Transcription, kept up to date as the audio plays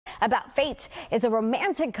About Fate is a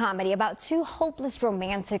romantic comedy about two hopeless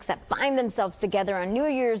romantics that find themselves together on New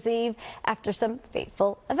Year's Eve after some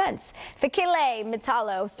fateful events. Fikile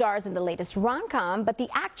Mthwalo stars in the latest rom-com, but the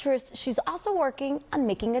actress, she's also working on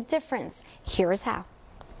making a difference. Here is how.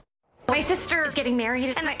 My sister is getting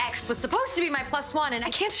married, and my ex was supposed to be my +1, and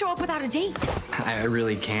I can't show up without a date. I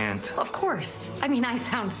really can't. Of course. I mean, I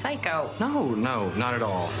sound psycho. No, not at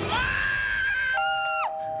all.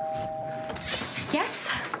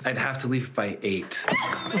 Yes? I'd have to leave by 8.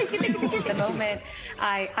 The moment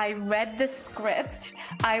I read the script,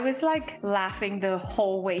 I was like laughing the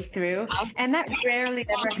whole way through, and that rarely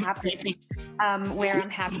ever happens where I'm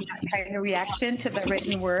having that kind of reaction to the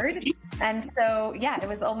written word. And so, yeah, it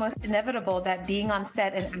was almost inevitable that being on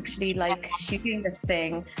set and actually like shooting the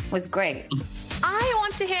thing was great. I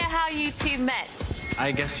want to hear how you two met.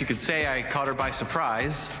 I guess you could say I caught her by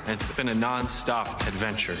surprise. It's been a non-stop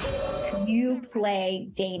adventure. You play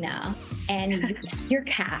Dana, and you're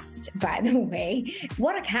cast, by the way.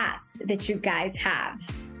 What a cast that you guys have.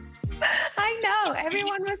 I know,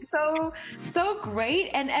 everyone was so great,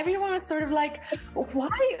 and everyone was sort of like, why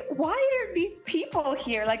are these people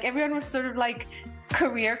here? Like, everyone was sort of like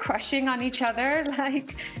career crushing on each other,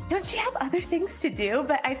 like, don't you have other things to do?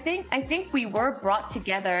 But I think we were brought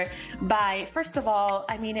together by, first of all,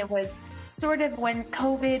 I mean, it was sort of when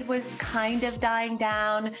COVID was kind of dying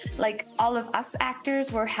down, like all of us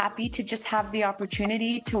actors were happy to just have the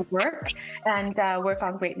opportunity to work and work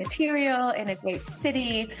on great material in a great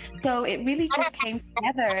city. So it really just came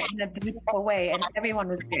together in a beautiful way, and everyone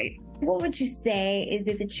was great. What would you say is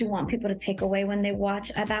it that you want people to take away when they watch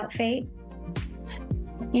About Fate?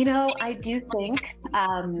 You know, I do think,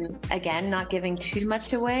 again, not giving too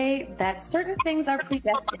much away, that certain things are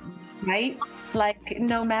predestined, right? Like,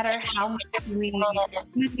 no matter how much we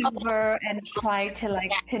maneuver and try to,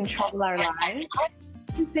 like, control our lives,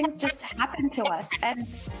 things just happen to us. And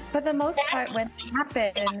for the most part, when they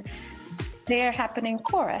happen, they're happening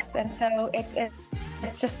for us. And so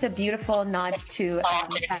it's just a beautiful nod to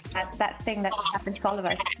that thing that happens to all of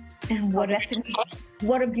us. And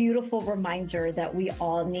what a beautiful reminder that we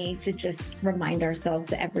all need to just remind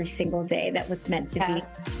ourselves every single day that what's meant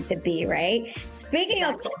to be, right? Speaking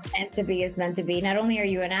of what's meant to be is meant to be, not only are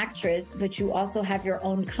you an actress, but you also have your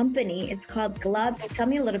own company. It's called Glove. Tell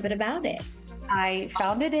me a little bit about it. I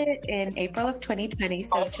founded it in April of 2020,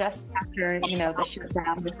 so just after, you know, the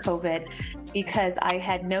shutdown with COVID, because I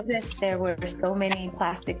had noticed there were so many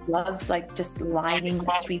plastic gloves like just lining the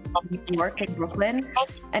streets of New York and Brooklyn.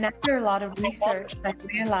 And after a lot of research, I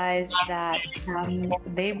realized that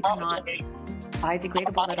they were not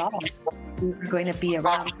biodegradable at all. These were going to be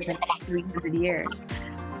around for the next 300 years.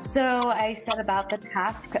 So I set about the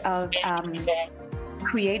task of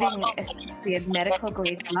creating essentially a medical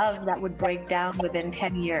grade glove that would break down within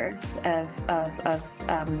 10 years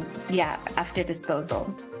after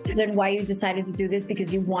disposal. Then why you decided to do this?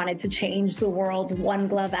 Because you wanted to change the world one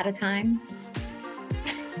glove at a time?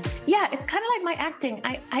 Yeah, it's kind of like my acting.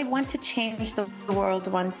 I want to change the world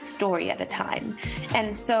one story at a time.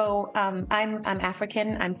 And so I'm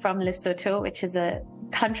African. I'm from Lesotho, which is a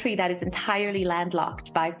country that is entirely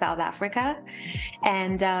landlocked by South Africa.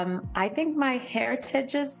 And I think my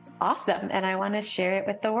heritage is awesome, and I want to share it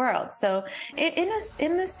with the world. So in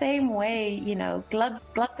the same way, you know,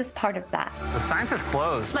 gloves is part of that. The sign says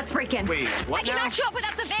closed. Let's break in. Wait, what I cannot now? show up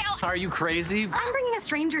without the veil. Are you crazy? I'm bringing a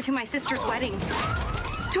stranger to my sister's wedding.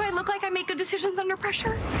 Do I look like I make good decisions under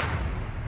pressure?